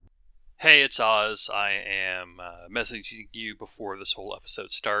Hey, it's Oz. I am messaging you before this whole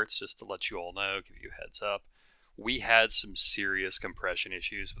episode starts, just to let you all know, give you a heads up. We had some serious compression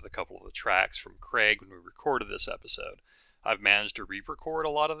issues with a couple of the tracks from Craig when we recorded this episode. I've managed to re-record a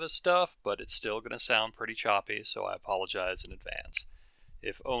lot of this stuff, but it's still going to sound pretty choppy, so I apologize in advance.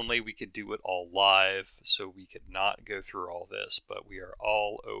 If only we could do it all live, so we could not go through all this, but we are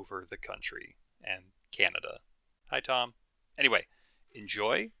all over the country and Canada. Hi, Tom. Anyway,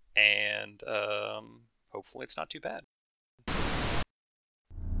 enjoy, and hopefully it's not too bad.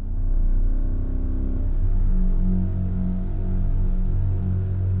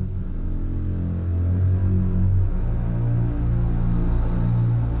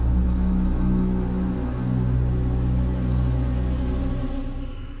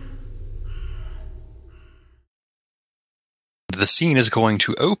 The scene is going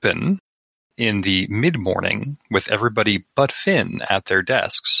to open in the mid-morning with everybody but Finn at their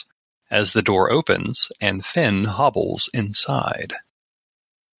desks as the door opens and Finn hobbles inside.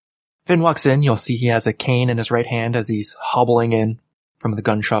 Finn walks in. You'll see he has a cane in his right hand as he's hobbling in from the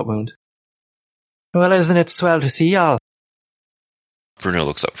gunshot wound. Well, isn't it swell to see y'all? Bruno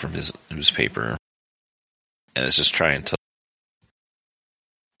looks up from his newspaper and is just trying to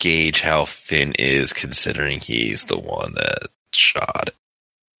gauge how Finn is, considering he's the one that shot.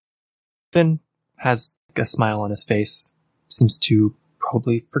 Finn has a smile on his face. Seems to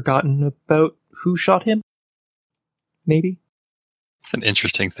probably forgotten about who shot him. Maybe? It's an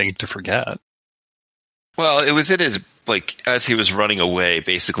interesting thing to forget. Well, it was in his, as he was running away,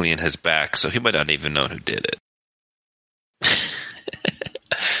 basically in his back, so he might not even know who did it.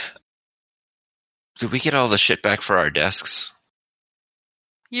 Did we get all the shit back for our desks?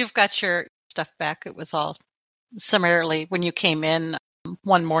 You've got your stuff back. It was all summarily when you came in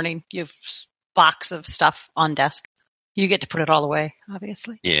one morning. You have a box of stuff on desk. You get to put it all away,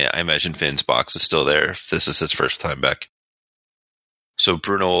 obviously. Yeah, I imagine Finn's box is still there if this is his first time back. So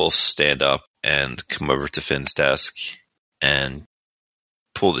Bruno will stand up and come over to Finn's desk and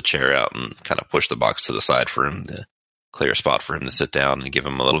pull the chair out and kind of push the box to the side for him to clear a spot for him to sit down and give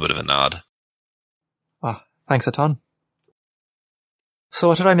him a little bit of a nod. Ah, thanks a ton. So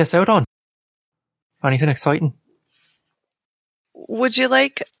what did I miss out on? Anything exciting? Would you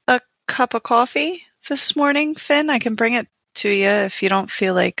like a cup of coffee this morning, Finn? I can bring it to you if you don't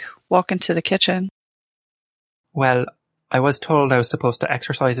feel like walking to the kitchen. Well, I was told I was supposed to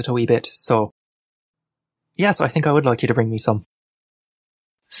exercise it a wee bit, so yes, I think I would like you to bring me some.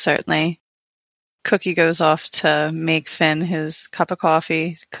 Certainly. Cookie goes off to make Finn his cup of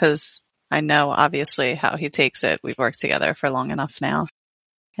coffee, because I know, obviously, how he takes it. We've worked together for long enough now.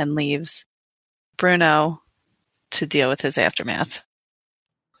 And leaves Bruno to deal with his aftermath.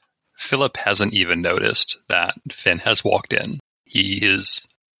 Philip hasn't even noticed that Finn has walked in. He is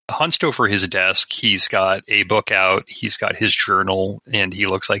hunched over his desk. He's got a book out. He's got his journal, and he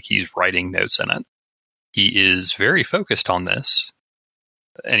looks like he's writing notes in it. He is very focused on this.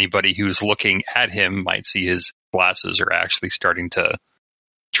 Anybody who's looking at him might see his glasses are actually starting to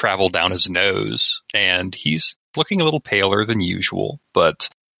travel down his nose, and he's looking a little paler than usual, but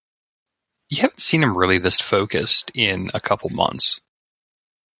you haven't seen him really this focused in a couple months.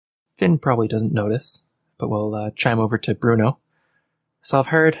 Finn probably doesn't notice, but we'll chime over to Bruno. So I've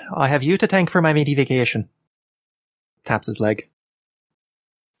heard I have you to thank for my mini vacation. Taps his leg.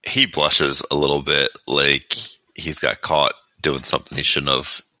 He blushes a little bit, like he's got caught doing something he shouldn't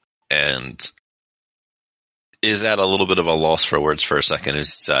have, and is at a little bit of a loss for words for a second.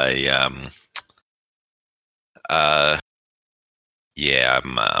 Yeah,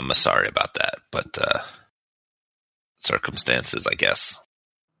 I'm sorry about that, but circumstances, I guess.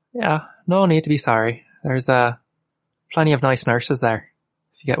 Yeah, no need to be sorry. There's plenty of nice nurses there,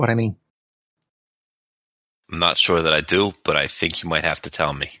 if you get what I mean. I'm not sure that I do, but I think you might have to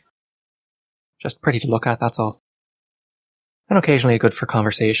tell me. Just pretty to look at, that's all. And occasionally good for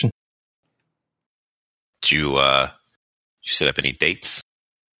conversation. Did you set up any dates?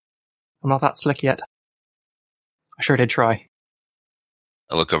 I'm not that slick yet. I sure did try.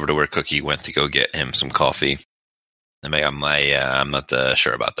 I look over to where Cookie went to go get him some coffee. I'm not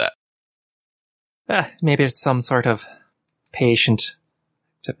sure about that. Maybe it's some sort of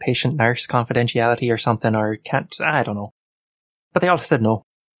patient-nurse confidentiality or something, or I don't know. But they all said no.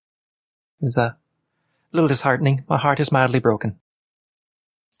 It was a little disheartening. My heart is madly broken.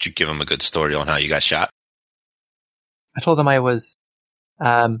 Did you give him a good story on how you got shot? I told them I was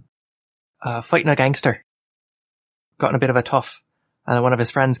fighting a gangster. Got in a bit of a tuff, and then one of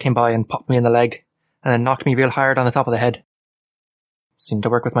his friends came by and popped me in the leg, and then knocked me real hard on the top of the head. Seemed to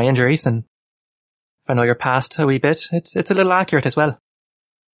work with my injuries, and if I know your past a wee bit, it's a little accurate as well.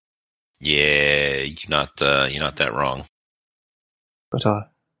 Yeah, you're not that wrong. But I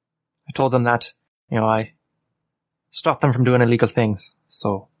told them that, I stopped them from doing illegal things.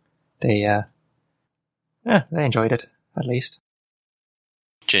 So they enjoyed it, at least.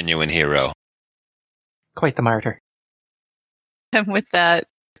 Genuine hero. Quite the martyr. And with that,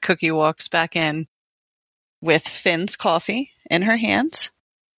 Cookie walks back in with Finn's coffee in her hand.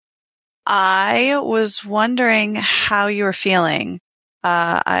 I was wondering how you were feeling.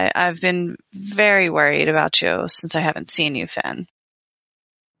 I've been very worried about you since I haven't seen you, Finn.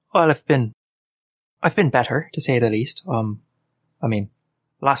 Well, I've been better, to say the least.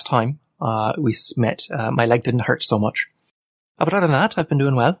 Last time we met, my leg didn't hurt so much. But other than that, I've been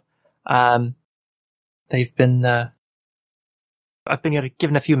doing well. I've been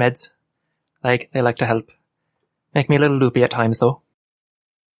given a few meds. They like to help. Make me a little loopy at times, though.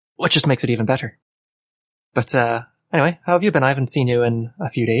 Which just makes it even better. But anyway, how have you been? I haven't seen you in a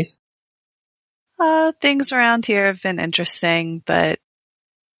few days. Things around here have been interesting, but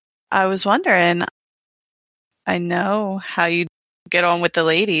I was wondering, I know how you get on with the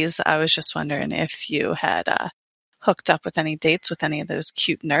ladies. I was just wondering if you had hooked up with any dates with any of those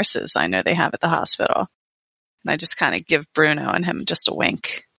cute nurses I know they have at the hospital. And I just kind of give Bruno and him just a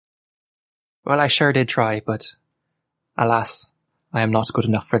wink. Well, I sure did try, but alas, I am not good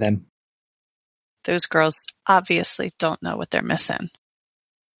enough for them. Those girls obviously don't know what they're missing.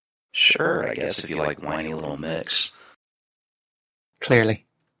 Sure, I guess if you like whiny little mix. Clearly.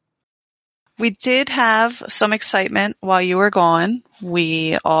 We did have some excitement while you were gone.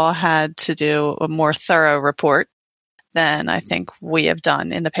 We all had to do a more thorough report than I think we have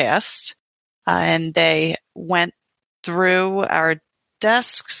done in the past. And they went through our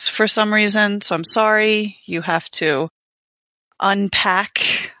desks for some reason, so I'm sorry. You have to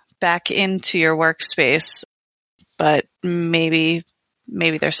unpack back into your workspace, but maybe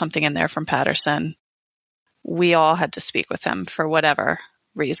there's something in there from Patterson. We all had to speak with him for whatever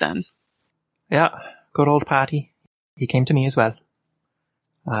reason. Yeah, good old Patty. He came to me as well.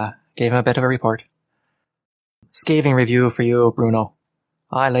 Gave him a bit of a report. Scathing review for you, Bruno.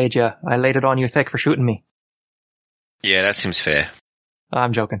 I laid it on you thick for shooting me. Yeah, that seems fair.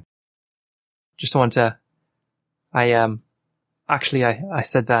 I'm joking. Just want to... I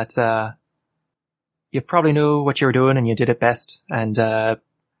said that, you probably knew what you were doing and you did it best, and, I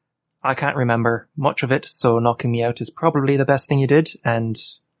can't remember much of it, so knocking me out is probably the best thing you did, and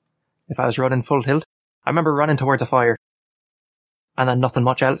if I was running full tilt, I remember running towards a fire, and then nothing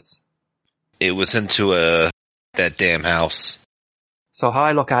much else. It was into that damn house. So how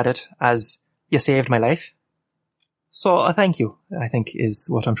I look at it as you saved my life. So a thank you, I think, is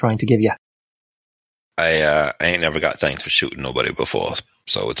what I'm trying to give you. I ain't never got thanked for shooting nobody before,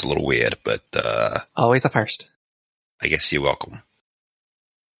 so it's a little weird, but Always a first. I guess you're welcome.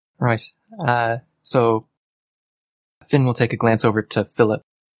 Right. So Finn will take a glance over to Philip.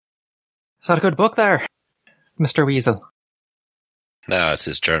 Is that a good book there, Mr. Weasel? No, it's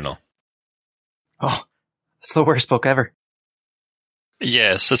his journal. Oh, it's the worst book ever.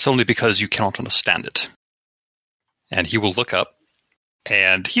 Yes, that's only because you cannot understand it. And he will look up,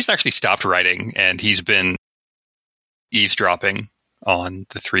 and he's actually stopped writing, and he's been eavesdropping on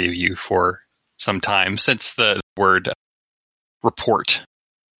the three of you for some time since the word report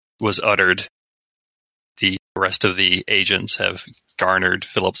was uttered. The rest of the agents have garnered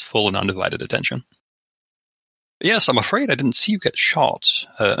Philip's full and undivided attention. Yes, I'm afraid I didn't see you get shot,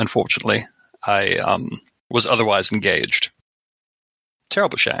 unfortunately. I was otherwise engaged.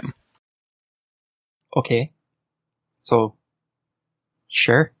 Terrible shame. Okay. So,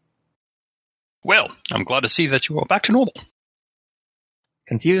 sure. Well, I'm glad to see that you are back to normal.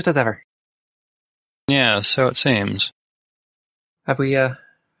 Confused as ever. Yeah, so it seems. Have we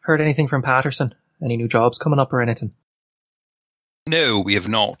heard anything from Patterson? Any new jobs coming up or anything? No, we have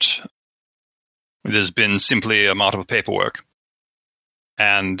not. It has been simply a matter of paperwork.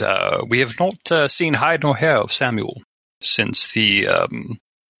 And we have not seen hide nor hair of Samuel since the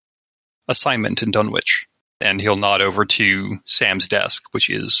assignment in Dunwich. And he'll nod over to Sam's desk, which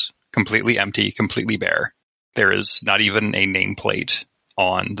is completely empty, completely bare. There is not even a nameplate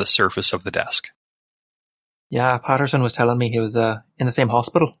on the surface of the desk. Yeah, Patterson was telling me he was in the same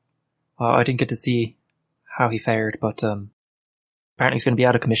hospital. I didn't get to see how he fared, but apparently he's going to be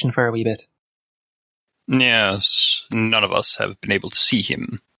out of commission for a wee bit. Yes, none of us have been able to see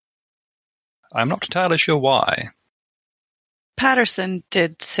him. I'm not entirely sure why. Patterson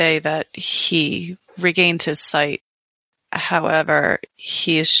did say that he regained his sight. However,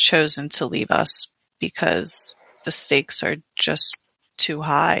 he has chosen to leave us because the stakes are just too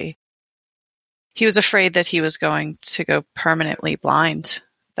high. He was afraid that he was going to go permanently blind,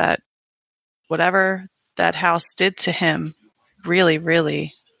 that whatever that house did to him really,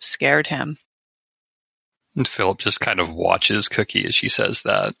 really scared him. And Philip just kind of watches Cookie as she says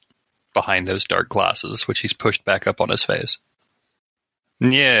that, behind those dark glasses, which he's pushed back up on his face.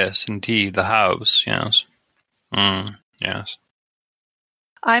 Yes, indeed, the house, yes. Yes.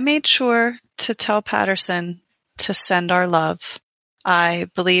 I made sure to tell Patterson to send our love. I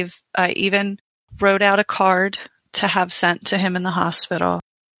believe I even wrote out a card to have sent to him in the hospital.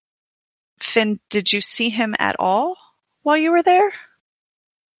 Finn, did you see him at all while you were there?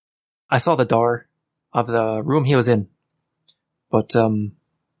 I saw the door of the room he was in, but I'm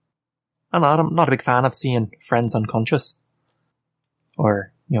not a big fan of seeing friends unconscious,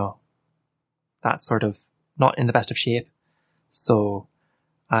 or that sort of not in the best of shape. So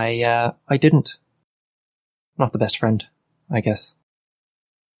I didn't. Not the best friend, I guess.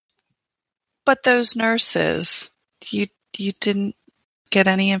 But those nurses, you didn't get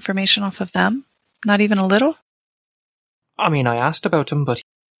any information off of them? Not even a little? I mean, I asked about him, but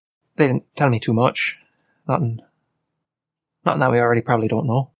they didn't tell me too much. Nothing that we already probably don't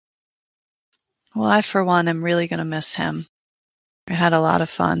know. Well, I, for one, am really going to miss him. I had a lot of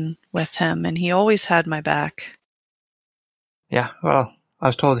fun with him, and he always had my back. Yeah, well, I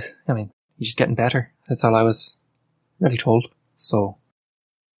was told, he's just getting better. That's all I was really told. So,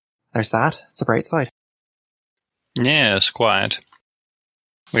 there's that. It's a bright side. Yes, quite.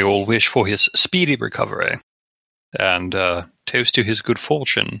 We all wish for his speedy recovery, and toast to his good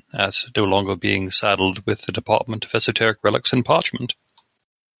fortune at no longer being saddled with the Department of Esoteric Relics and Parchment.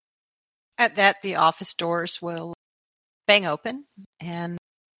 At that, the office doors will bang open, and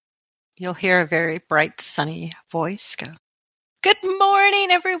you'll hear a very bright, sunny voice go, "Good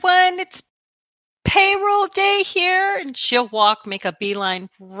morning, everyone. It's payroll day here." And she'll make a beeline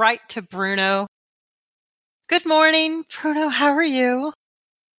right to Bruno. "Good morning, Bruno. How are you?"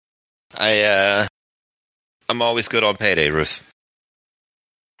 I'm always good on payday, Ruth.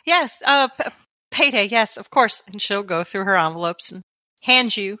 "Yes, payday, yes, of course." And she'll go through her envelopes and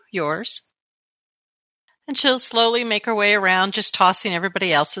hand you yours. And she'll slowly make her way around, just tossing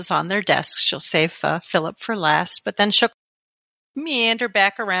everybody else's on their desks. She'll save Philip for last, but then she'll meander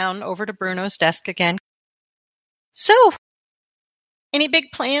back around over to Bruno's desk again. "So, any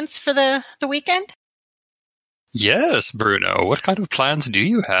big plans for the weekend?" Yes, Bruno. What kind of plans do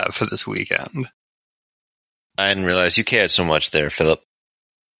you have for this weekend? I didn't realize you cared so much there, Philip.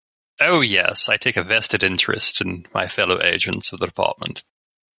 Oh, yes. I take a vested interest in my fellow agents of the department.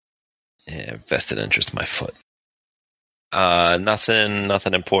 Yeah, vested interest in my foot.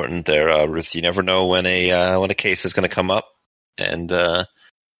 Nothing important there, Ruth. You never know when a case is going to come up. And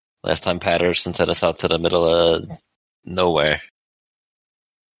last time Patterson sent us out to the middle of nowhere.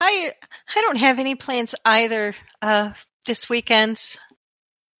 I don't have any plans either this weekend.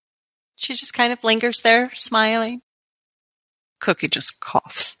 She just kind of lingers there, smiling. Cookie just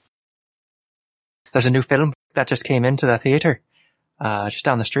coughs. There's a new film that just came into the theater, just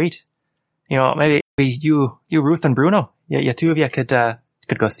down the street. Maybe you, Ruth and Bruno, you two of you could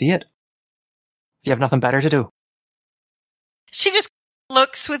go see it. If you have nothing better to do. She just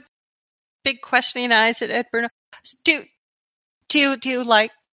looks with big questioning eyes at Bruno. Do you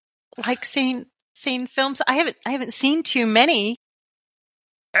like seeing films? I haven't seen too many.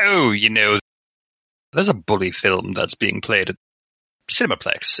 Oh, there's a bully film that's being played at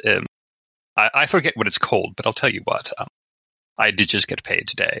Cinemaplex. I forget what it's called, but I'll tell you what. I did just get paid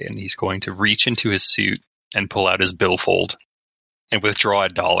today, and he's going to reach into his suit and pull out his billfold and withdraw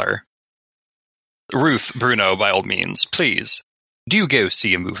 $1. Ruth, Bruno, by all means, please, do go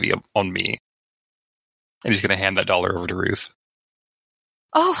see a movie on me. And he's going to hand that $1 over to Ruth.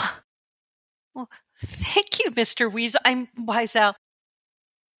 Oh, well, thank you, Mr. Weasel. I'm Wiesel.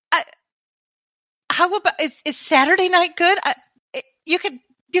 How about is Saturday night good? You could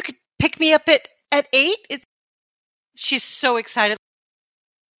pick me up at 8. She's so excited.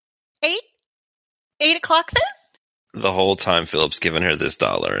 8 o'clock then? The whole time Philip's giving her this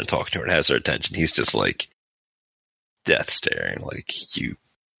 $1 and talking to her and has her attention, he's just like death staring, like, you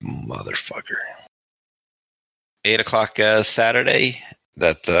motherfucker. 8 o'clock Saturday?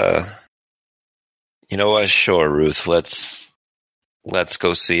 You know what? Sure, Ruth. Let's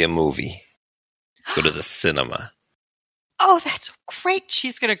go see a movie. Go to the cinema. Oh, that's great.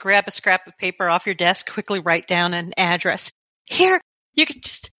 She's going to grab a scrap of paper off your desk, quickly write down an address. Here, you can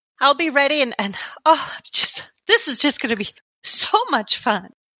I'll be ready and this is just going to be so much fun.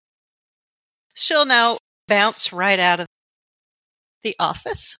 She'll now bounce right out of the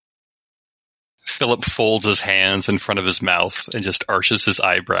office. Philip folds his hands in front of his mouth and just arches his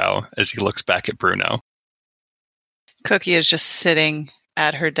eyebrow as he looks back at Bruno. Cookie is just sitting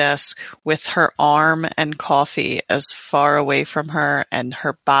at her desk with her arm and coffee as far away from her and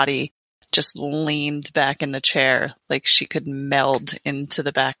her body just leaned back in the chair like she could meld into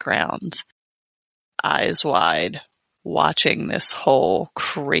the background, eyes wide, watching this whole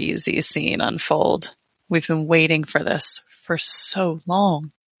crazy scene unfold. We've been waiting for this for so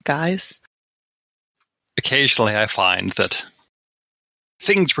long, guys. Occasionally I find that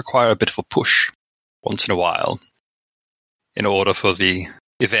things require a bit of a push once in a while in order for the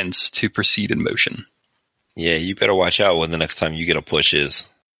events to proceed in motion. Yeah, you better watch out when the next time you get a push is.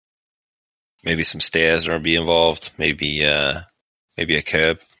 Maybe some stairs are be involved. Maybe a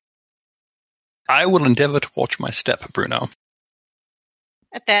curb. I will endeavor to watch my step, Bruno.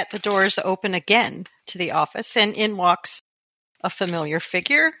 At that, the doors open again to the office, and in walks a familiar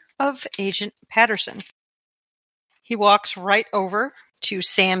figure of Agent Patterson. He walks right over to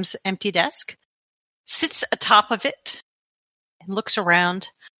Sam's empty desk, sits atop of it, and looks around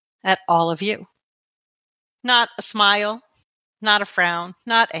at all of you. Not a smile, not a frown,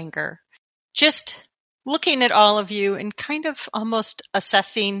 not anger, just looking at all of you and kind of almost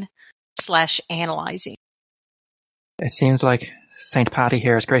assessing/analyzing. It seems like St. Patty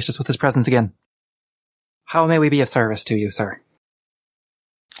here has graced us with his presence again. How may we be of service to you, sir?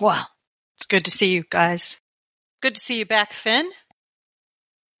 Well, it's good to see you guys. Good to see you back, Finn.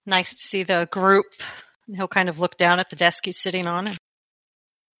 Nice to see the group. And he'll kind of look down at the desk he's sitting on. And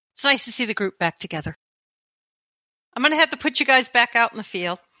it's nice to see the group back together. I'm going to have to put you guys back out in the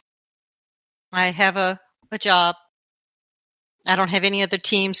field. I have a job. I don't have any other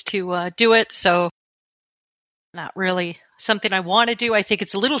teams to do it, so not really something I want to do. I think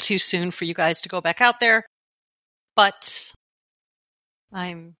it's a little too soon for you guys to go back out there, but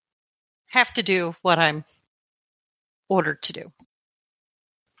I have to do what I'm ordered to do.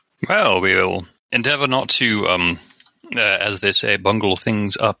 Well, we will endeavor not to, as they say, bungle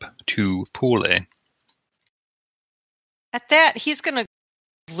things up too poorly. At that, he's going to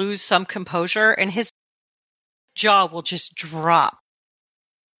lose some composure, and his jaw will just drop.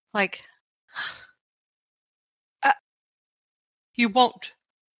 Like, you won't.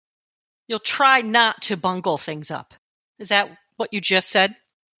 You'll try not to bungle things up. Is that what you just said?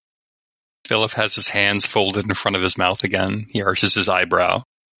 Philip has his hands folded in front of his mouth again. He arches his eyebrow,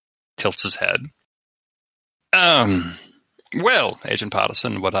 tilts his head. Well, Agent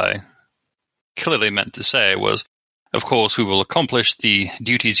Patterson, what I clearly meant to say was, of course, we will accomplish the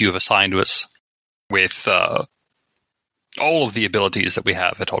duties you have assigned to us with all of the abilities that we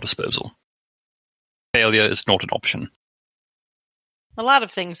have at our disposal. Failure is not an option. A lot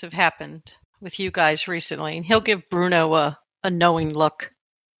of things have happened with you guys recently, and he'll give Bruno a knowing look.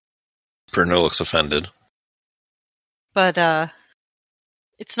 Bruno looks offended. But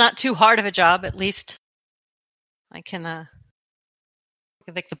it's not too hard of a job, at least. I can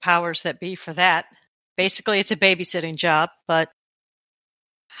think the powers that be for that. Basically, it's a babysitting job, but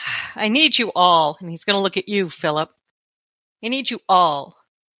I need you all, and he's going to look at you, Philip. I need you all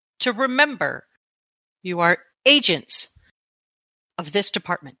to remember you are agents of this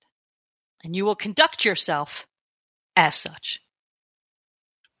department, and you will conduct yourself as such.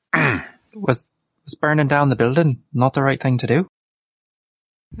 Was burning down the building not the right thing to do?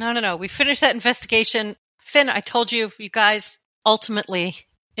 No. We finished that investigation. Finn, I told you, you guys ultimately,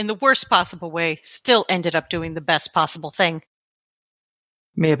 in the worst possible way, still ended up doing the best possible thing.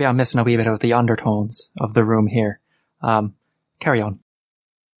 Maybe I'm missing a wee bit of the undertones of the room here. Carry on.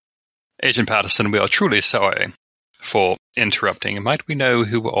 Agent Patterson, we are truly sorry for interrupting. Might we know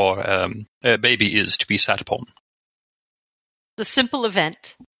who our baby is to be sat upon? It's a simple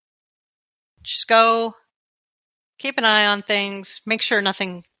event. Just go, keep an eye on things, make sure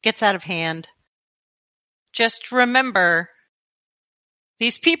nothing gets out of hand. Just remember,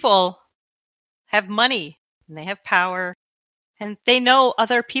 these people have money, and they have power, and they know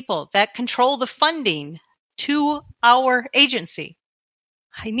other people that control the funding to our agency.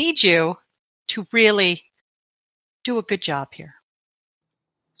 I need you to really do a good job here.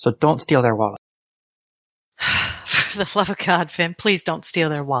 So don't steal their wallet. For the love of God, Finn, please don't steal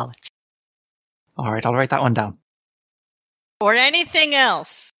their wallets. All right, I'll write that one down. Or anything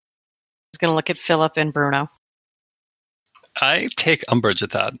else. I was going to look at Philip and Bruno. I take umbrage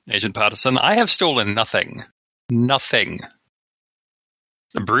at that, Agent Patterson. I have stolen nothing. Nothing.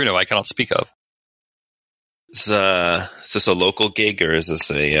 Bruno, I cannot speak of. Is this a local gig, or is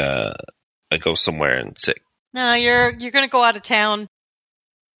this a go somewhere and sit? No, you're going to go out of town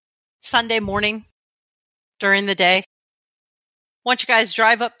Sunday morning during the day. Want you guys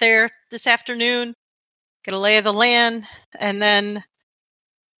drive up there this afternoon, get a lay of the land, and then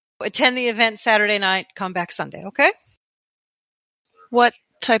attend the event Saturday night, come back Sunday, okay? What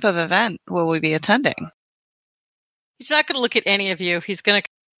type of event will we be attending? He's not going to look at any of you. He's going to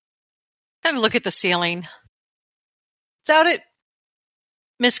kind of look at the ceiling. It's out at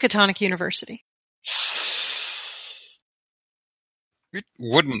Miskatonic University. It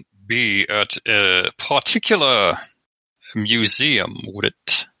wouldn't be at a particular museum, would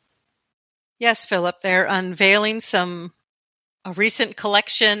it? Yes, Philip. They're unveiling a recent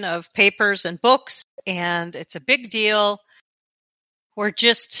collection of papers and books, and it's a big deal. We're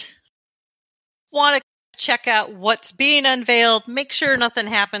just want to check out what's being unveiled, make sure nothing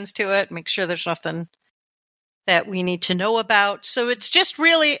happens to it, make sure there's nothing that we need to know about. So it's just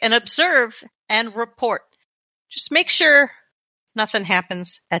really an observe and report. Just make sure nothing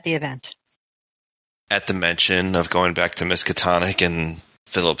happens at the event. At the mention of going back to Miskatonic and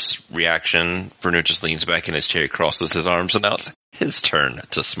Philip's reaction, Bruno just leans back in his chair, crosses his arms, and now it's his turn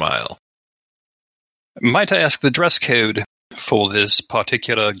to smile. Might I ask the dress code for this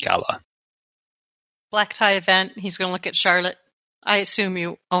particular gala? Black tie event. He's going to look at Charlotte. I assume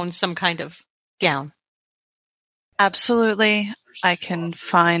you own some kind of gown. Absolutely. I can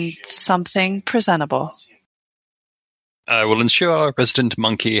find something presentable. I will ensure our resident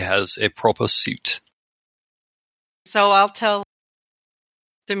monkey has a proper suit. So I'll tell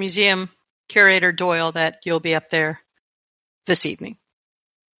the museum curator Doyle that you'll be up there this evening.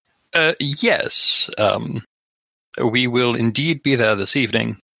 Yes. We will indeed be there this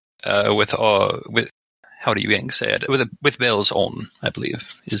evening with how do you say it? With bells on, I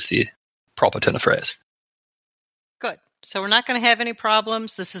believe, is the proper turn of phrase. Good. So we're not going to have any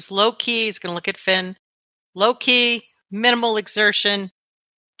problems. This is low key. He's going to look at Finn. Low key, minimal exertion.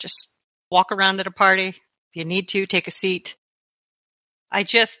 Just walk around at a party. If you need to, take a seat. I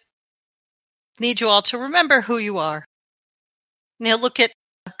just need you all to remember who you are. And he'll look at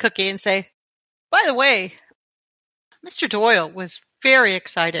Cookie and say, by the way, Mr. Doyle was very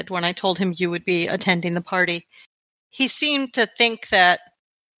excited when I told him you would be attending the party. He seemed to think that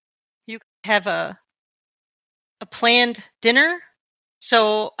you have a planned dinner,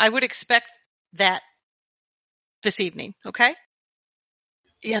 so I would expect that this evening, okay?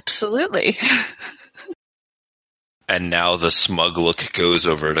 Absolutely. And now the smug look goes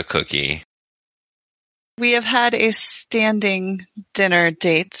over to Cookie. We have had a standing dinner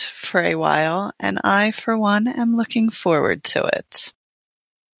date for a while, and I, for one, am looking forward to it.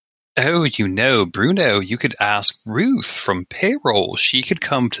 Oh, Bruno, you could ask Ruth from payroll. She could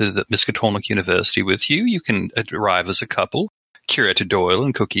come to the Miskatonic University with you. You can arrive as a couple. Curator Doyle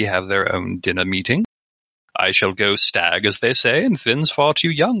and Cookie have their own dinner meeting. I shall go stag, as they say, and Finn's far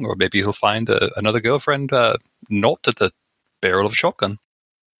too young, or maybe he'll find another girlfriend not at the barrel of a shotgun.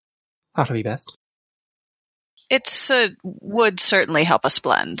 That'll be best. It would certainly help us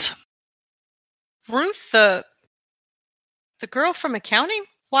blend. Ruth, the girl from accounting?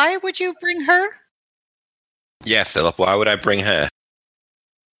 Why would you bring her? Yeah, Philip, why would I bring her?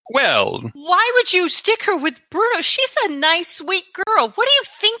 Well, why would you stick her with Bruno? She's a nice, sweet girl. What are you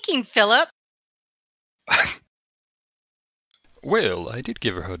thinking, Philip? Well, I did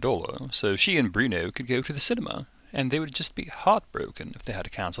give her $1, so she and Bruno could go to the cinema, and they would just be heartbroken if they had to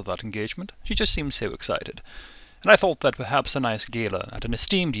cancel that engagement. She just seemed so excited. And I thought that perhaps a nice gala at an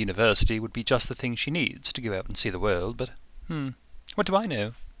esteemed university would be just the thing she needs to go out and see the world, but, what do I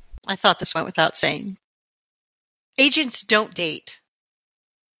know? I thought this went without saying. Agents don't date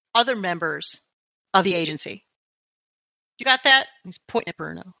other members of the agency. You got that? He's pointing at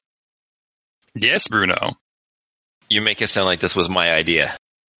Bruno. Yes, Bruno. You make it sound like this was my idea.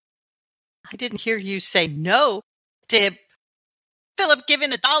 I didn't hear you say no to Philip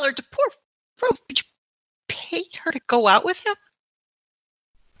giving $1 to poor Ruth. You paid her to go out with him?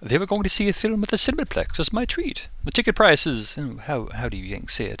 They were going to see a film at the Cinemaplex as my treat. The ticket price is, how do you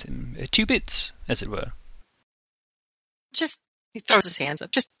say it, 2 bits, as it were. He throws his hands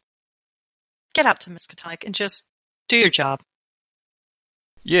up. Just get out to Miskatonic and just do your job.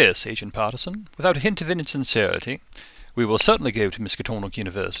 Yes, Agent Partisan, without a hint of insincerity. We will certainly go to Miskatonic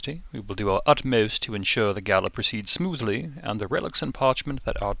University. We will do our utmost to ensure the gala proceeds smoothly, and the relics and parchment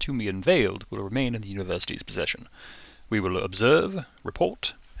that are to be unveiled will remain in the university's possession. We will observe,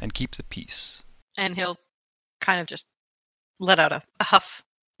 report, and keep the peace. And he'll kind of just let out a huff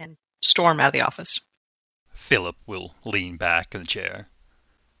and storm out of the office. Philip will lean back in the chair.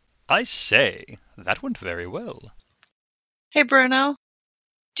 I say, that went very well. Hey, Bruno,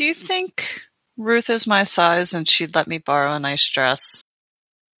 do you think Ruth is my size and she'd let me borrow a nice dress?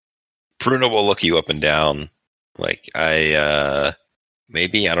 Bruno will look you up and down. Like,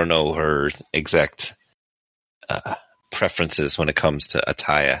 maybe, I don't know her exact preferences when it comes to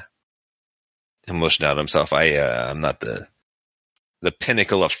attire. He'll motion out himself. I'm not the the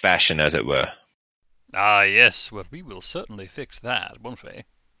pinnacle of fashion, as it were. Ah, yes. Well, we will certainly fix that, won't we?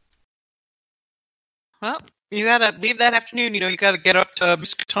 Well, you gotta leave that afternoon. You gotta get up to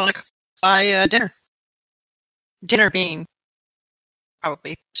Miskatonic by dinner. Dinner being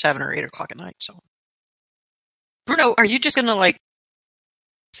probably 7 or 8 o'clock at night. So, Bruno, are you just gonna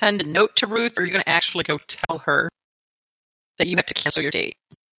send a note to Ruth, or are you gonna actually go tell her that you have to cancel your date?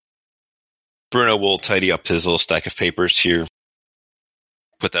 Bruno will tidy up his little stack of papers here,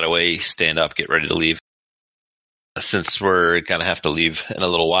 put that away, stand up, get ready to leave. Since we're gonna have to leave in a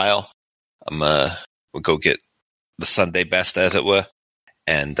little while, we'll go get the Sunday best, as it were,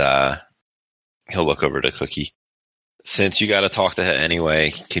 and he'll look over to Cookie. Since you got to talk to her anyway,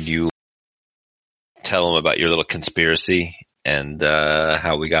 can you tell him about your little conspiracy and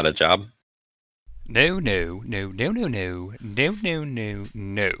how we got a job? No.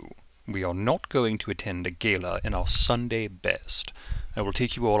 We are not going to attend a gala in our Sunday best. I will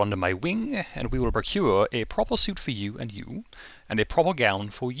take you all under my wing, and we will procure a proper suit for you, and a proper gown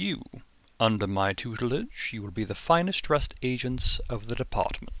for you. Under my tutelage, you will be the finest dressed agents of the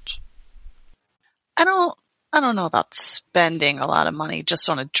department. I don't know about spending a lot of money just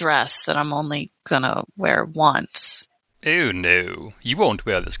on a dress that I'm only gonna wear once. Oh no, you won't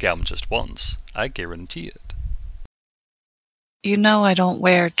wear this gown just once. I guarantee it. You know I don't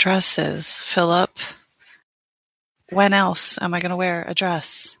wear dresses, Philip. When else am I gonna wear a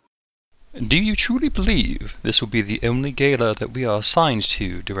dress? Do you truly believe this will be the only gala that we are assigned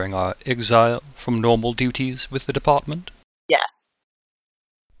to during our exile from normal duties with the department? Yes.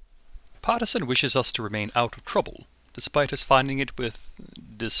 Partisan wishes us to remain out of trouble, despite us finding it with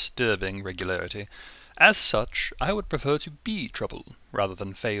disturbing regularity. As such, I would prefer to be trouble, rather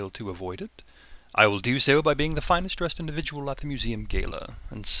than fail to avoid it. I will do so by being the finest dressed individual at the museum gala,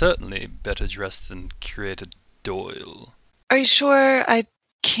 and certainly better dressed than Curator Doyle. Are you sure I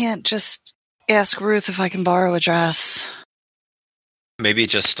can't just ask Ruth if I can borrow a dress? Maybe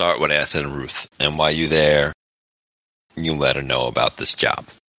just start with asking Ruth, and while you're there, you let her know about this job.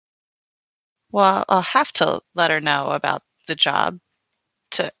 Well, I'll have to let her know about the job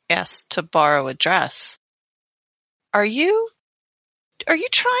to ask to borrow a dress. Are you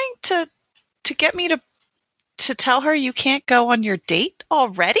trying to get me to tell her you can't go on your date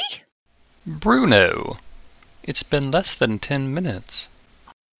already? Bruno, it's been less than 10 minutes.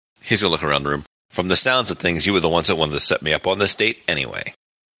 He's gonna look around the room. From the sounds of things, you were the ones that wanted to set me up on this date anyway.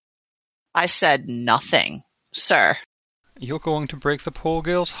 I said nothing, sir. You're going to break the poor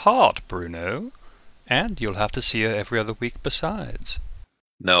girl's heart, Bruno. And you'll have to see her every other week besides.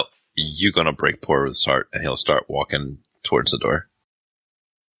 No, you're gonna break poor Ruth's heart, and he'll start walking towards the door.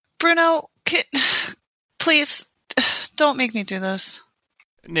 Bruno, please, don't make me do this.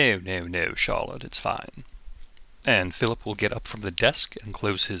 No, Charlotte, it's fine. And Philip will get up from the desk and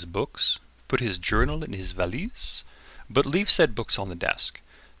close his books, put his journal in his valise, but leave said books on the desk.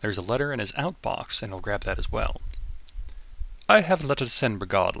 There's a letter in his outbox, and he'll grab that as well. I have a letter to send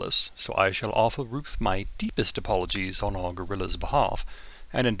regardless, so I shall offer Ruth my deepest apologies on our gorilla's behalf,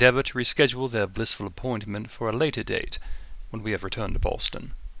 and endeavor to reschedule their blissful appointment for a later date, when we have returned to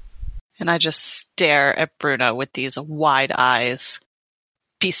Boston. And I just stare at Bruno with these wide eyes,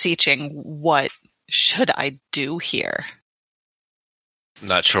 beseeching, what should I do here?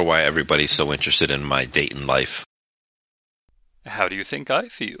 Not sure why everybody's so interested in my date in life. How do you think I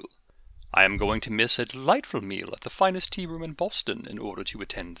feel? I am going to miss a delightful meal at the finest tea room in Boston in order to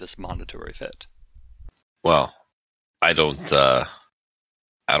attend this mandatory fete. Well, I don't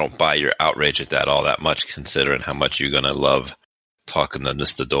buy your outrage at that all that much, considering how much you're gonna love talking to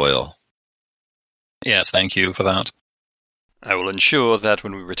Mr. Doyle. Yes, thank you for that. I will ensure that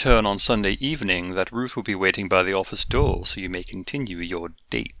when we return on Sunday evening that Ruth will be waiting by the office door so you may continue your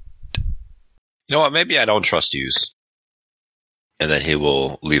date. You know what, maybe I don't trust yous. And then he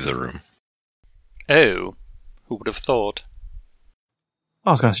will leave the room. Oh, who would have thought? I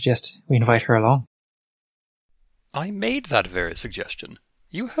was going to suggest we invite her along. I made that very suggestion.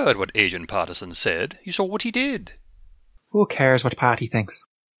 You heard what Agent Partisan said. You saw what he did. Who cares what Patty thinks?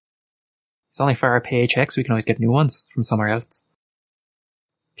 It's only for our paychecks. We can always get new ones from somewhere else.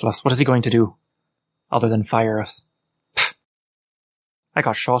 Plus, what is he going to do other than fire us? Pfft. I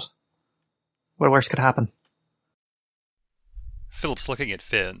got shot. What worse could happen? Philip's looking at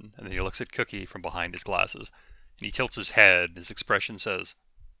Finn, and then he looks at Cookie from behind his glasses, and he tilts his head, and his expression says,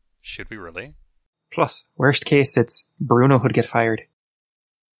 "Should we really?" Plus, worst case, it's Bruno who'd get fired.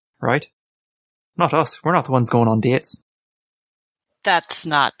 Right? Not us. We're not the ones going on dates. That's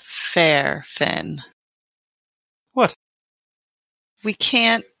not fair, Finn. What? We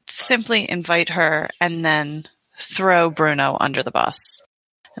can't simply invite her and then throw Bruno under the bus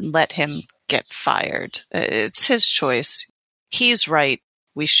and let him get fired. It's his choice. He's right.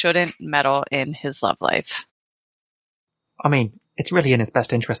 We shouldn't meddle in his love life. I mean, it's really in his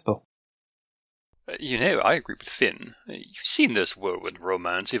best interest, though. I agree with Finn. You've seen this whirlwind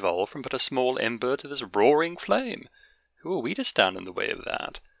romance evolve from but a small ember to this roaring flame. Who are we to stand in the way of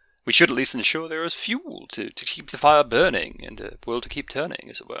that? We should at least ensure there is fuel to keep the fire burning and the world to keep turning,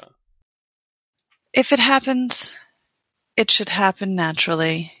 as it were. If it happens, it should happen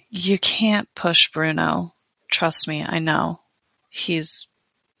naturally. You can't push Bruno. Trust me, I know. He's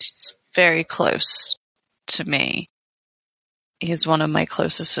very close to me. He's one of my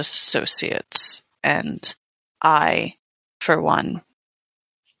closest associates, and I, for one,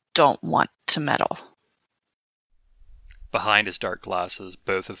 don't want to meddle. Behind his dark glasses,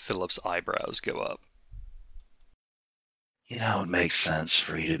 both of Philip's eyebrows go up. It makes sense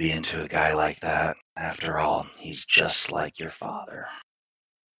for you to be into a guy like that. After all, he's just like your father.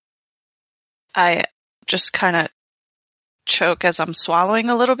 I just kind of choke as I'm swallowing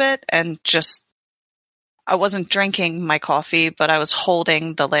a little bit, and I wasn't drinking my coffee, but I was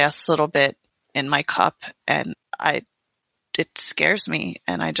holding the last little bit in my cup, and it scares me,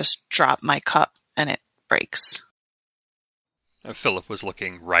 and I just drop my cup, and it breaks. Philip was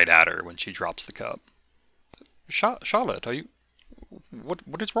looking right at her when she drops the cup. Charlotte, are you...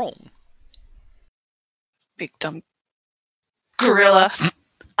 What is wrong? Big dumb gorilla.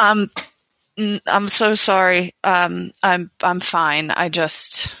 I'm so sorry. I'm fine. I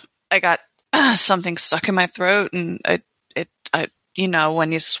got something stuck in my throat, and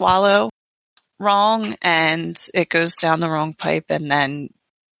when you swallow wrong and it goes down the wrong pipe and then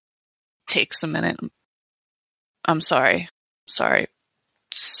takes a minute. I'm sorry. Sorry.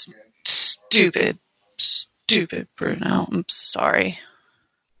 Stupid Bruno. I'm sorry.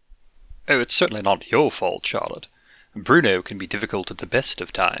 Oh, it's certainly not your fault, Charlotte. Bruno can be difficult at the best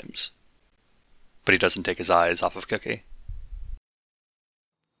of times. But he doesn't take his eyes off of Cookie.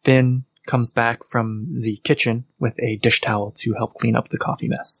 Finn comes back from the kitchen with a dish towel to help clean up the coffee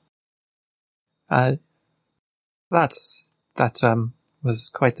mess. That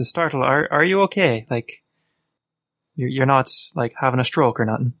was quite the startle. Are you okay? Like, you're not, like, having a stroke or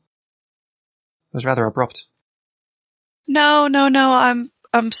nothing? It was rather abrupt. No.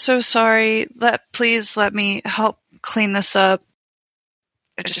 I'm so sorry. Please let me help clean this up.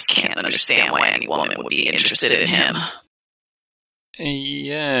 I just can't understand why any woman would be interested in him.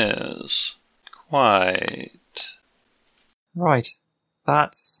 Yes, quite. Right.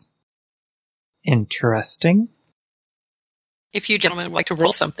 That's interesting. If you gentlemen would like to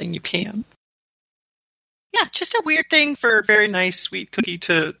roll something, you can. Yeah, just a weird thing for a very nice, sweet Cookie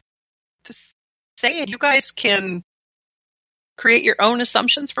to say, and you guys can create your own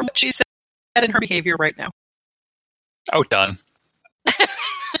assumptions from what she said in her behavior right now. Oh, done.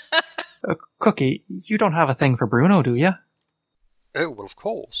 Cookie, you don't have a thing for Bruno, do you? Oh, well, of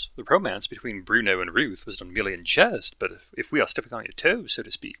course. The romance between Bruno and Ruth was done merely in jest, but if we are stepping on your toes, so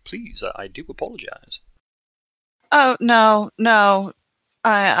to speak, please, I do apologize. Oh, no.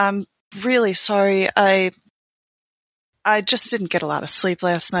 I'm really sorry. I just didn't get a lot of sleep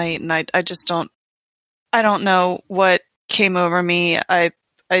last night, and I don't know what came over me. I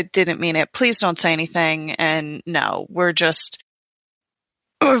didn't mean it. Please don't say anything. And no, we're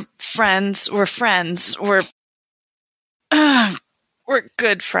friends. We're friends. We're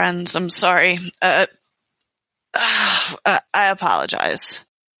good friends. I'm sorry. I apologize.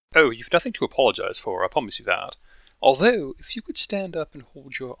 Oh, you've nothing to apologize for, I promise you that. Although, if you could stand up and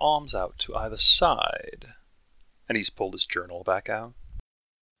hold your arms out to either side. And he's pulled his journal back out.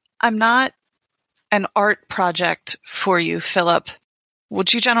 I'm not an art project for you, Philip.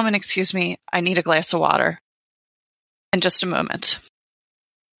 Would you gentlemen excuse me? I need a glass of water. In just a moment.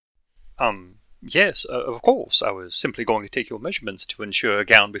 Yes, of course. I was simply going to take your measurements to ensure a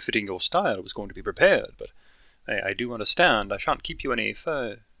gown befitting your style was going to be prepared, but I do understand I shan't keep you any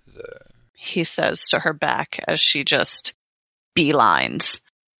further. He says to her back as she just beelines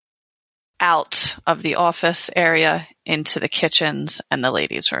out of the office area into the kitchens and the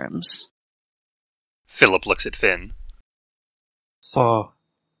ladies' rooms. Philip looks at Finn. So,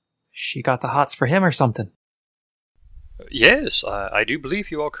 she got the hots for him or something? Yes, I do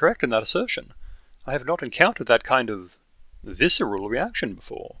believe you are correct in that assertion. I have not encountered that kind of visceral reaction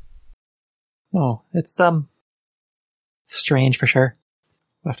before. Oh, it's strange for sure.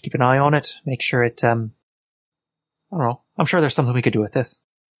 We'll have to keep an eye on it, make sure it, I don't know. I'm sure there's something we could do with this.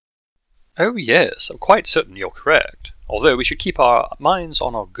 Oh yes, I'm quite certain you're correct. Although we should keep our minds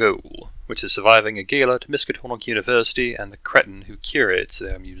on our goal, which is surviving a gala to Miskatonic University and the cretin who curates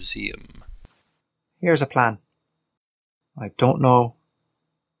their museum. Here's a plan. I don't know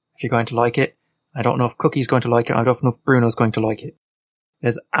if you're going to like it. I don't know if Cookie's going to like it. I don't know if Bruno's going to like it. It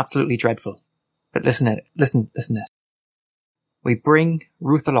is absolutely dreadful. But listen to this. We bring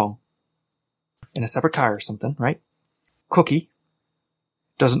Ruth along in a separate car or something, right? Cookie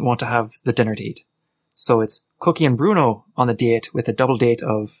doesn't want to have the dinner date. So it's Cookie and Bruno on the date with a double date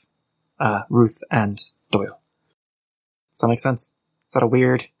of Ruth and Doyle. Does that make sense? Is that a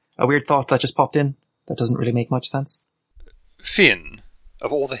weird thought that just popped in? That doesn't really make much sense. Finn,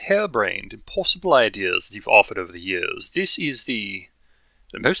 of all the harebrained, impossible ideas that you've offered over the years, this is the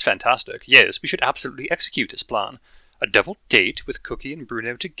most fantastic. Yes, we should absolutely execute this plan. A double date with Cookie and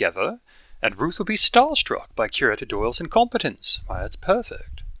Bruno together, and Ruth will be starstruck by Curator Doyle's incompetence. Why, it's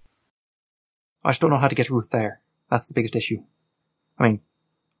perfect. I just don't know how to get Ruth there. That's the biggest issue. I mean,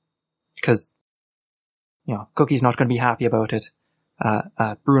 because, Cookie's not going to be happy about it.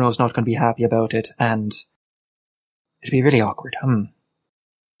 Bruno's not going to be happy about it, and it'd be really awkward.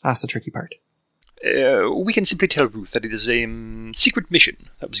 That's the tricky part. We can simply tell Ruth that it is a secret mission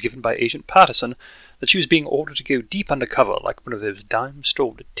that was given by Agent Patterson, that she was being ordered to go deep undercover like one of those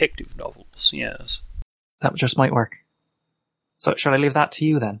dime-store detective novels, yes. That just might work. So shall I leave that to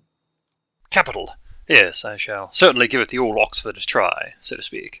you then? Capital. Yes, I shall certainly give it the old Oxford try, so to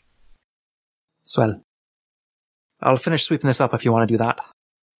speak. Swell. I'll finish sweeping this up if you want to do that.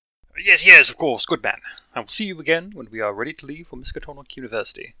 Yes, of course, good man. I will see you again when we are ready to leave for Miskatonic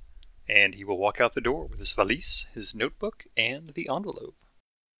University. And he will walk out the door with his valise, his notebook, and the envelope.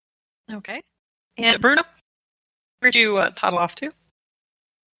 Okay. And Bruno, where'd you toddle off to?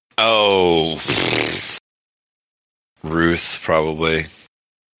 Oh, Ruth, probably.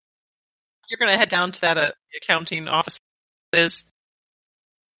 You're going to head down to that accounting office.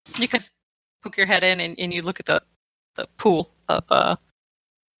 You can poke your head in and you look at the pool of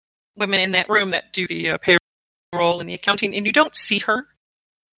women in that room that do the payroll and the accounting, and you don't see her.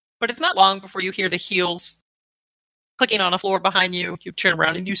 But it's not long before you hear the heels clicking on the floor behind you. You turn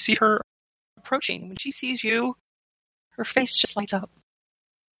around and you see her approaching. When she sees you, her face just lights up.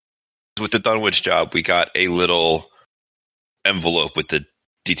 With the Dunwich job, we got a little envelope with the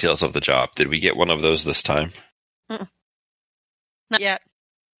details of the job. Did we get one of those this time? Mm-mm. Not yet.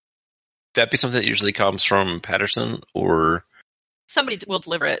 That be something that usually comes from Patterson, or Somebody will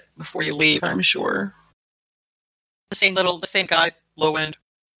deliver it before you leave, I'm sure. The same guy, low end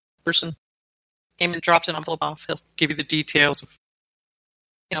person, came and dropped an envelope off. He'll give you the details of,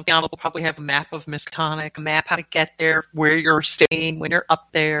 the envelope will probably have a map of Miskatonic, a map how to get there, where you're staying when you're up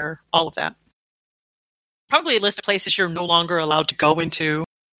there, all of that. Probably a list of places you're no longer allowed to go into.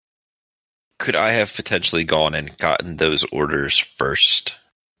 could I have potentially gone and gotten those orders first?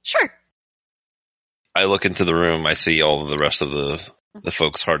 Sure. I look into the room, I see all of the rest of the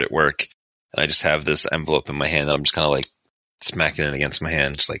folks hard at work, and I just have this envelope in my hand, and I'm just kind of like smacking it against my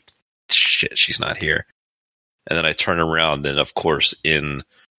hand, just like, shit, she's not here. And then I turn around, and of course, in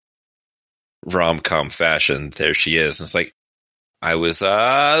rom-com fashion, there she is. And it's like, I was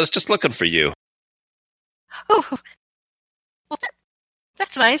just looking for you. Oh, well,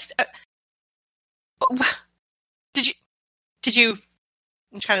 that's nice. Did you?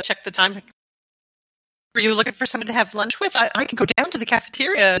 I'm trying to check the time. Were you looking for someone to have lunch with? I can go down to the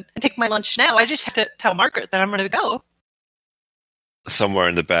cafeteria and take my lunch now. I just have to tell Margaret that I'm going to go. Somewhere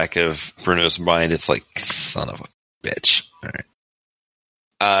in the back of Bruno's mind, it's like, son of a bitch. All right.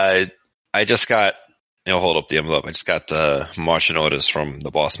 I just got, hold up the envelope. I just got the Martian orders from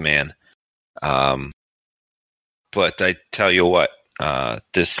the boss man. But I tell you what,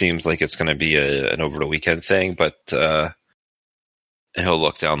 this seems like it's going to be an over the weekend thing, but he'll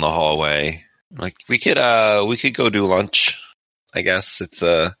look down the hallway. Like, we could go do lunch, I guess. It's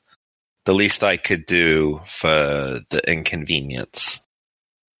the least I could do for the inconvenience.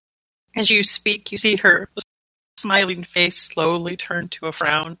 As you speak, you see her smiling face slowly turn to a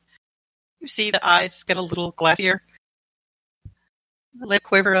frown. You see the eyes get a little glassier. The lip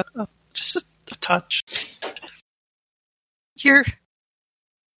quiver just a touch. You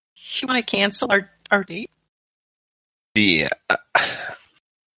want to cancel our date? Yeah.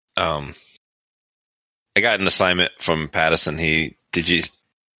 I got an assignment from Patterson. You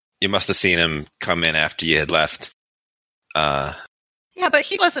must have seen him come in after you had left. Yeah, but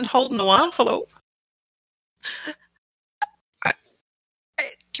he wasn't holding the envelope.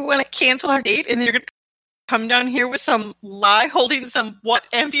 You want to cancel our date and you're going to come down here with some lie holding some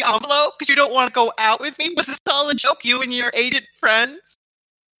empty envelope because you don't want to go out with me? Was this all a joke, you and your aged friends?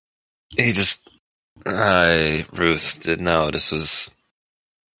 He just, Ruth didn't know this was,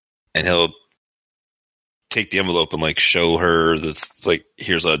 and he'll take the envelope and show her that's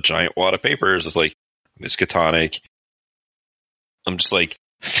here's a giant wad of papers. It's like Miskatonic, I'm just like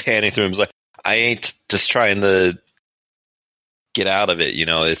fanning through him. Like, I ain't just trying to get out of it,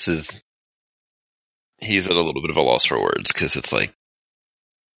 It's he's at a little bit of a loss for words because it's like,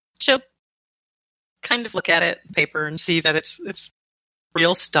 She'll kind of look at it, paper, and see that it's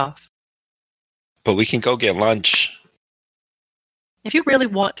real stuff. but we can go get lunch. If you really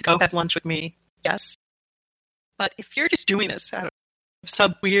want to go have lunch with me, yes. But if you're just doing this out of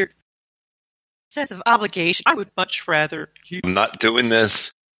some weird sense of obligation, I would much rather you. I'm not doing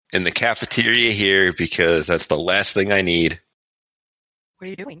this in the cafeteria here because that's the last thing I need. What are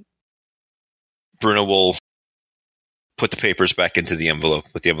you doing? Bruno will put the papers back into the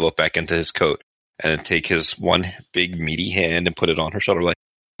envelope, put the envelope back into his coat, and then take his one big meaty hand and put it on her shoulder. Like,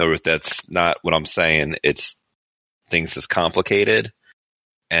 no, Ruth, that's not what I'm saying. It's things is complicated,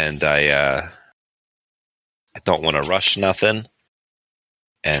 and I don't want to rush nothing.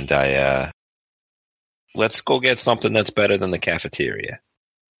 And let's go get something that's better than the cafeteria.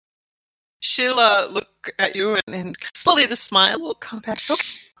 She'll look at you and slowly the smile will come back. Okay,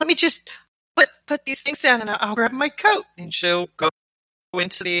 let me just put these things down and I'll grab my coat. And she'll go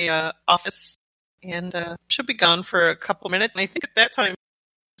into the office and she'll be gone for a couple minutes. And I think at that time,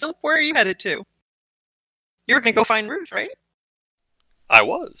 Philip, where are you headed to? You were going to go find Ruth, right? I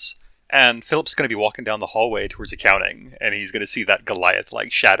was. And Philip's going to be walking down the hallway towards accounting, and he's going to see that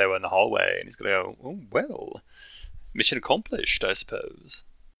Goliath-like shadow in the hallway, and he's going to go, oh, well, mission accomplished, I suppose.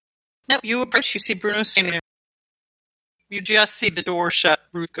 No, you approach, you see Bruno standing there. You just see the door shut,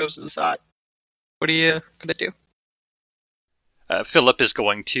 Ruth goes inside. What are you going to do? Philip is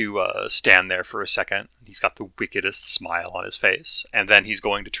going to stand there for a second. He's got the wickedest smile on his face, and then he's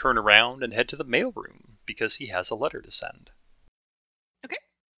going to turn around and head to the mailroom, because he has a letter to send. Okay.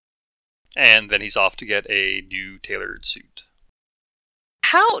 And then he's off to get a new tailored suit.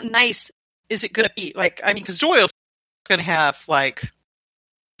 How nice is it going to be? Like, I mean, because Doyle's going to have, like,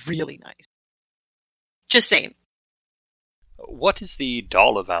 really nice. Just saying. What is the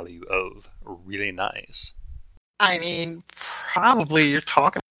dollar value of really nice? I mean, probably you're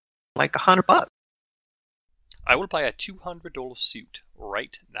talking like $100. I will buy a $200 suit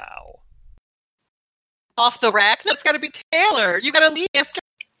right now. Off the rack? No, it's got to be tailored. You got to leave afternoon.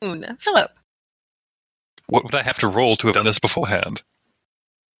 Philip. What would I have to roll to have done this beforehand?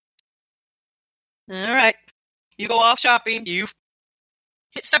 All right. You go off shopping. You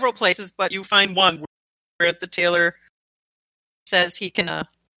hit several places, but you find one where the tailor says he can have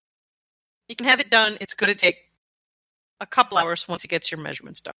it done. It's going to take a couple hours once he gets your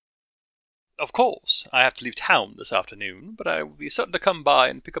measurements done. Of course, I have to leave town this afternoon, but I will be certain to come by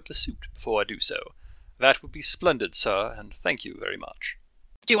and pick up the suit before I do so. That would be splendid, sir, and thank you very much.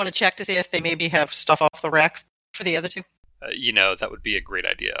 Do you want to check to see if they maybe have stuff off the rack for the other two? That would be a great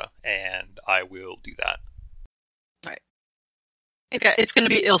idea, and I will do that. All right. It's going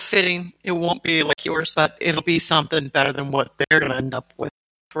to be ill-fitting. It won't be like your set. It'll be something better than what they're going to end up with,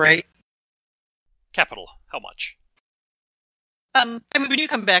 right? Capital, how much? I mean, when you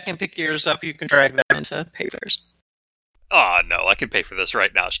come back and pick yours up, you can drag that into pay theirs. No, I can pay for this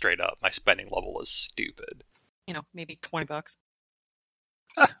right now straight up. My spending level is stupid. Maybe $20.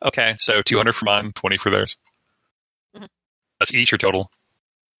 Okay, so 200 for mine, 20 for theirs. Mm-hmm. That's each or total?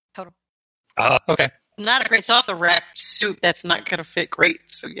 Total. Okay. Not a great off-the-rack suit. That's not going to fit great,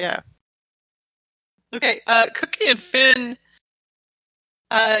 so yeah. Okay, Cookie and Finn,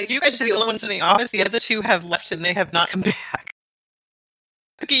 you guys are the only ones in the office. The other two have left and they have not come back.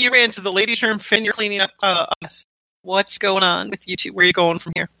 Cookie, you ran to the ladies' room. Finn, you're cleaning up a mess. What's going on with you two? Where are you going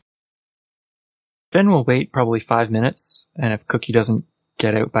from here? Finn will wait probably 5 minutes, and if Cookie doesn't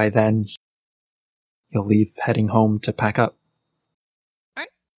get out by then, he'll leave heading home to pack up. All right.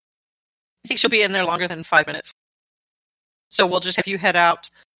 I think she'll be in there longer than 5 minutes. So we'll just have you head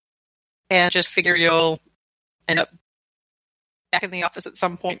out and just figure you'll end up back in the office at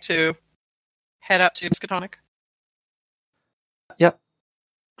some point to head out to Miskatonic. Yep.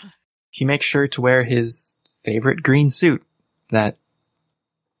 He makes sure to wear his favorite green suit that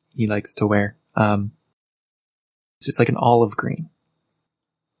he likes to wear. It's like an olive green.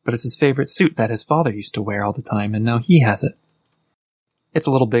 But it's his favorite suit that his father used to wear all the time, and now he has it. It's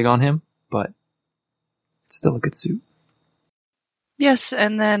a little big on him, but it's still a good suit. Yes,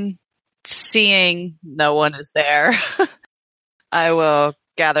 and then seeing no one is there, I will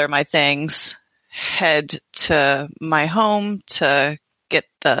gather my things, head to my home to get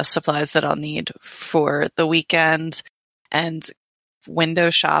the supplies that I'll need for the weekend, and window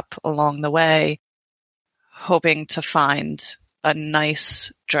shop along the way, hoping to find a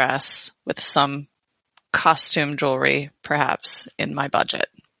nice dress with some costume jewelry, perhaps, in my budget.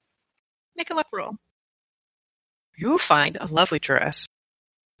 Make a luck roll. you find a lovely dress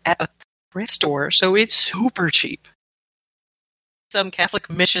at a thrift store, so it's super cheap. Some Catholic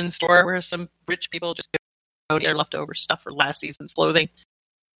mission store where some rich people just go to their leftover stuff for last season's clothing.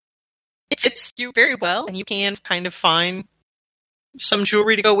 It fits you very well, and you can kind of find some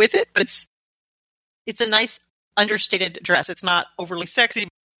jewelry to go with it, but it's a nice, understated dress. It's not overly sexy,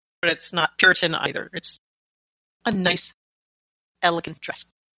 but it's not Puritan either. It's a nice, elegant dress.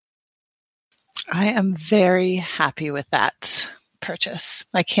 I am very happy with that purchase.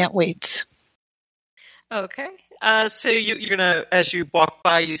 I can't wait. Okay. So you're gonna, as you walk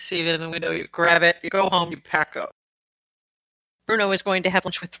by, you see it in the window, you grab it, you go home, you pack up. Bruno is going to have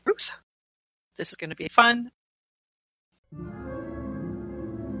lunch with Ruth. This is going to be fun.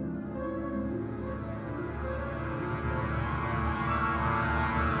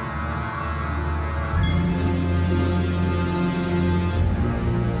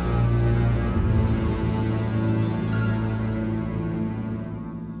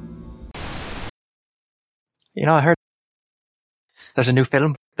 I heard there's a new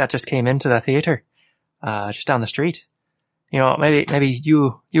film that just came into the theater, just down the street. Maybe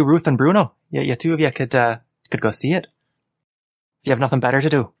you, Ruth and Bruno, you two of you could go see it. If you have nothing better to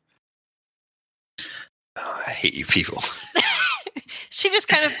do. Oh, I hate you people. She just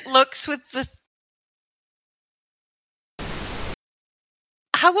kind of looks with the.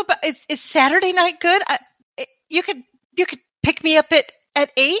 How about is Saturday night good? You could pick me up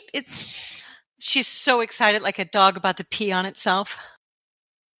at 8. She's so excited, like a dog about to pee on itself.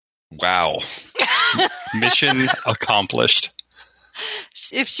 Wow. Mission accomplished.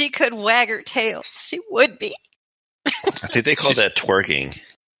 If she could wag her tail, she would be. I think they call that twerking.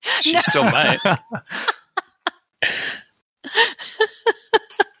 She still might.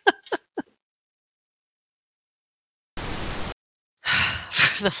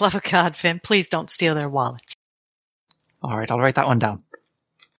 For the love of God, Finn, please don't steal their wallets. All right, I'll write that one down.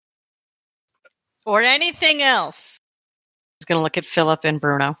 Or anything else. He's going to look at Philip and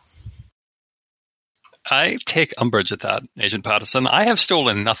Bruno. I take umbrage at that, Agent Patterson. I have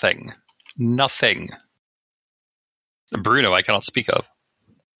stolen nothing. Nothing. Bruno, I cannot speak of.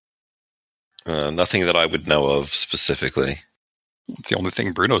 Nothing that I would know of specifically. The only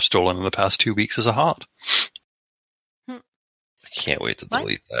thing Bruno's stolen in the past 2 weeks is a heart. I can't wait to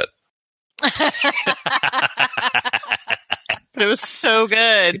delete that. But it was so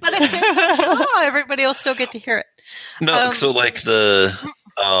good. But everybody will still get to hear it. No, so like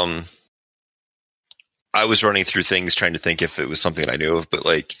I was running through things trying to think if it was something I knew of, but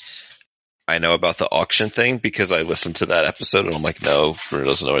like I know about the auction thing because I listened to that episode and I'm like, no, Bruno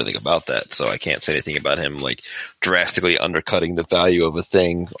doesn't know anything about that, so I can't say anything about him like drastically undercutting the value of a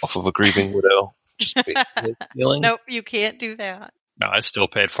thing off of a grieving widow. Just feeling. Nope, you can't do that. No, I still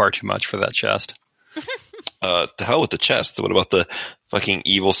paid far too much for that chest. The hell with the chest. What about the fucking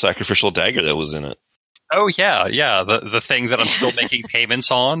evil sacrificial dagger that was in it? Oh, yeah. The thing that I'm still making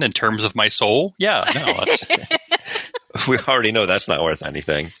payments on in terms of my soul? Yeah, no. That's, we already know that's not worth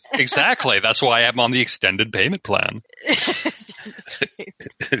anything. exactly. That's why I'm on the extended payment plan.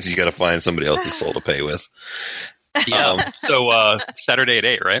 You got to find somebody else's soul to pay with. Yeah. So Saturday at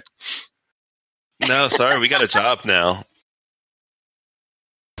 8, right? No, sorry. We got a job now.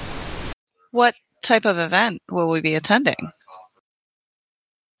 What type of event will we be attending?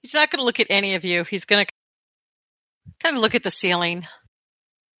 He's not going to look at any of you. He's going to kind of look at the ceiling.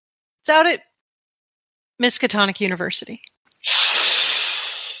 It's out at Miskatonic University.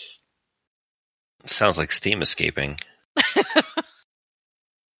 Sounds like steam escaping.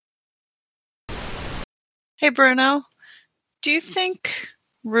 Hey, Bruno, do you think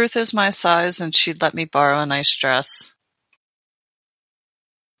Ruth is my size and she'd let me borrow a nice dress?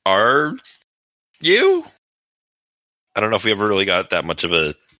 Are you? I don't know if we ever really got that much of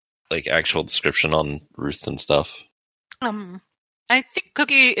a like actual description on Ruth and stuff. I think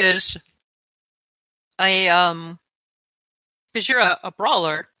Cookie is because you're a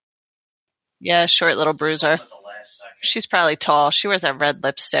brawler. Yeah, short little bruiser. She's probably tall. She wears that red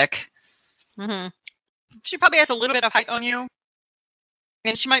lipstick. Mm-hmm. She probably has a little bit of height on you,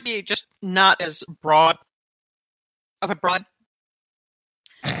 and she might be just not as broad. But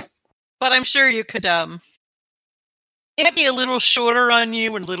I'm sure you could. It might be a little shorter on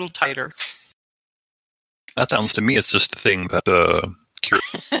you and a little tighter. That sounds to me it's just a thing that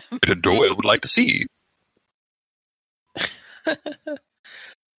Curator Doyle would like to see.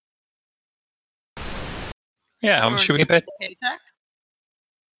 Yeah, how much should we get paid? Paycheck?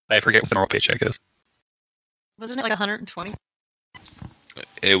 I forget what the normal paycheck is. Wasn't it like 120?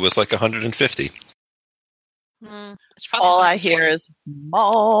 It was like 150. It's probably All I hear is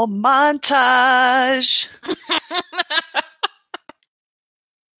mall montage.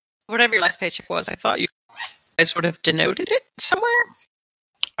 Whatever your last paycheck was, I thought you guys would have denoted it somewhere.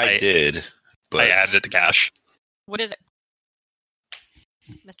 I did, but I added it to cash. What is it,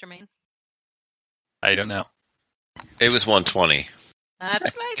 Mr. Main? I don't know. it was 120. That's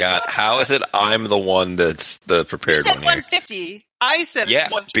what I God, thought. how is it I'm the one that's the You prepared said one here? 150. I said Yeah,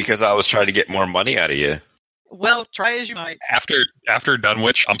 one. because I was trying to get more money out of you. Well, try as you might. After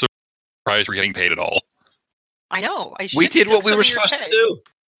Dunwich, I'm surprised we're getting paid at all. I know. We did what we were supposed to do.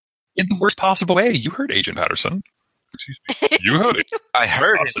 In the worst possible way. You heard Agent Patterson. Excuse me. You heard it. I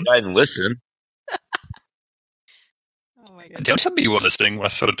heard it, but I didn't listen. Oh my god. Don't tell me you were listening when I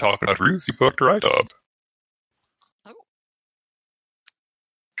started talking about Ruth. You fucked right up. Oh.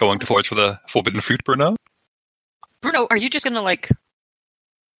 Going to forge for the forbidden fruit, Bruno? Bruno, are you just going to,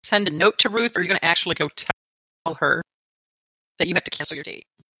 send a note to Ruth, or are you going to actually go tell her that you have to cancel your date?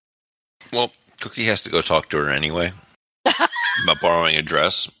 Well, Cookie has to go talk to her anyway about borrowing a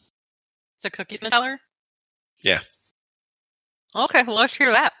dress. So Cookie's gonna tell her? Yeah. Okay, well, let's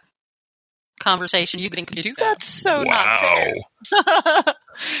hear that conversation. You think you do that? That's so not fair.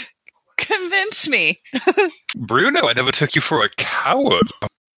 Convince me. Bruno, I never took you for a coward.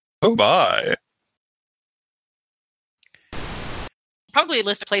 Oh my. Probably a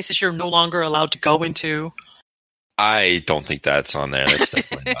list of places you're no longer allowed to go into. I don't think that's on there. That's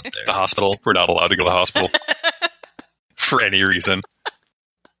definitely not The there. hospital. We're not allowed to go to the hospital. For any reason.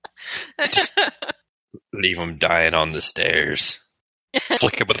 Leave them dying on the stairs.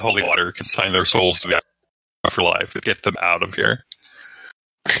 Flick it with holy water, consign their souls to the afterlife, to get them out of here.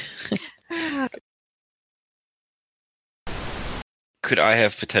 Could I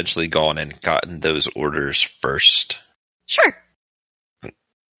have potentially gone and gotten those orders first? Sure.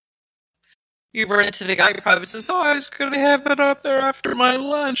 You run into the guy who probably says, "Oh, I was going to have it up there after my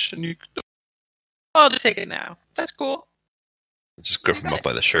lunch," and you, "I'll just take it now." That's cool. Just grip him up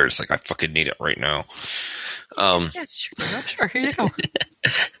by the shirt. It's like, I fucking need it right now. Yeah, sure. Here you go.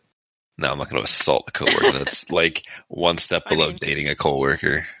 No, I'm not going to assault a coworker. That's like one step below mean- dating a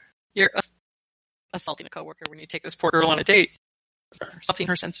coworker. You're assaulting a coworker when you take this poor girl on a date. Assaulting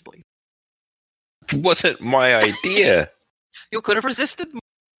her sensibly. It wasn't my idea. You could have resisted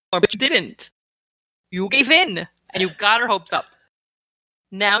more, but you didn't. You gave in, and you got her hopes up.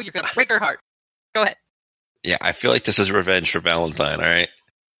 Now you're going to break her heart. Go ahead. Yeah, I feel like this is revenge for Valentine, alright?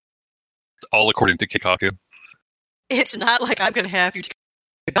 It's all according to Kikaku. It's not like I'm going to have you take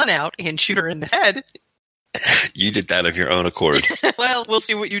a gun out and shoot her in the head. You did that of your own accord. Well, we'll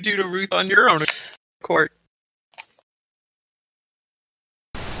see what you do to Ruth on your own accord.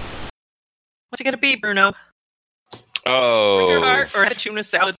 What's it going to be, Bruno? Break her Oh. heart or a tuna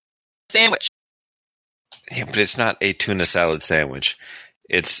salad sandwich? Yeah, but it's not a tuna salad sandwich.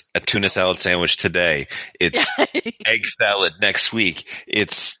 It's a tuna salad sandwich today. It's egg salad next week.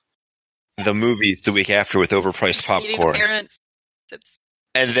 It's the movies the week after with overpriced Meeting the popcorn. parents. It's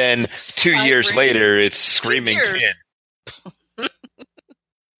And then 2 Five years rings. later, it's Screaming years. Kid.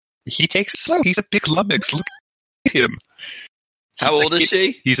 He takes it slow. He's a big lummox. Look at him. How old is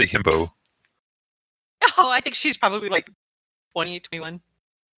she? He's a himbo. Oh, I think she's probably 20, 21.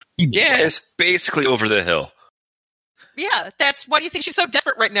 Yeah, it's basically over the hill. Yeah, that's why do you think she's so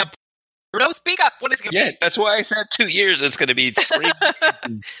desperate right now? Bruno, speak up. What is it going to Yeah, that's why I said 2 years. It's going to be Screaming Kid.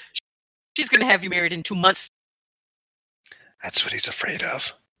 be? She's going to have you married in 2 months. That's what he's afraid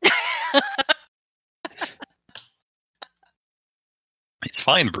of. It's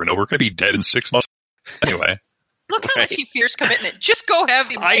fine, Bruno. We're going to be dead in 6 months. Anyway. Look how much he fears commitment. Just go have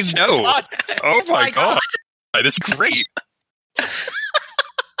the I know. Oh my god. It's great.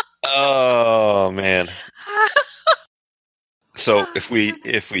 Oh, man. So if we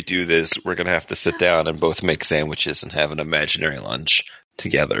do this, we're going to have to sit down and both make sandwiches and have an imaginary lunch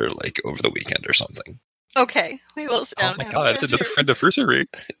together, over the weekend or something. Okay, we will sit down. Oh my and god, have it's a another beer. friend anniversary.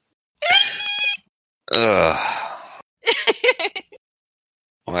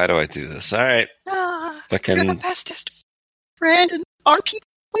 Why do I do this? All right. You're the Fucking. bestest friend, and our people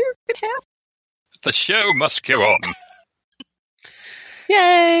we're going to have. The show must go on.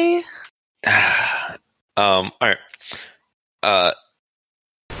 Yay! All right.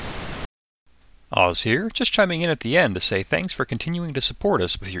 Oz here, just chiming in at the end to say thanks for continuing to support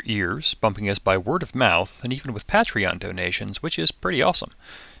us with your ears, bumping us by word of mouth, and even with Patreon donations, which is pretty awesome.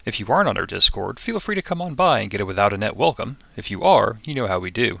 If you aren't on our Discord, feel free to come on by and get a without a net welcome. If you are, you know how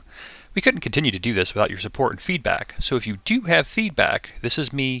we do. We couldn't continue to do this without your support and feedback, so if you do have feedback, this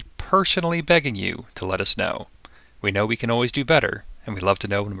is me personally begging you to let us know. We know we can always do better, and we love to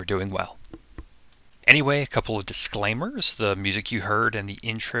know when we're doing well. Anyway, a couple of disclaimers. The music you heard in the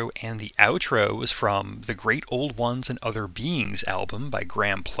intro and the outro was from the Great Old Ones and Other Beings album by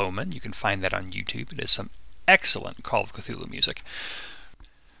Graham Plowman. You can find that on YouTube. It is some excellent Call of Cthulhu music.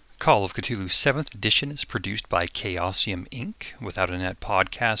 Call of Cthulhu 7th edition is produced by Chaosium Inc. Without a Net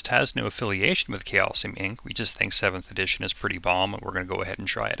podcast has no affiliation with Chaosium Inc. We just think 7th edition is pretty bomb and we're going to go ahead and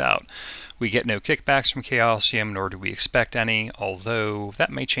try it out. We get no kickbacks from Chaosium, nor do we expect any, although that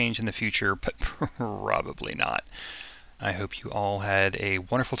may change in the future, but probably not. I hope you all had a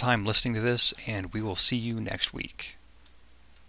wonderful time listening to this, and we will see you next week.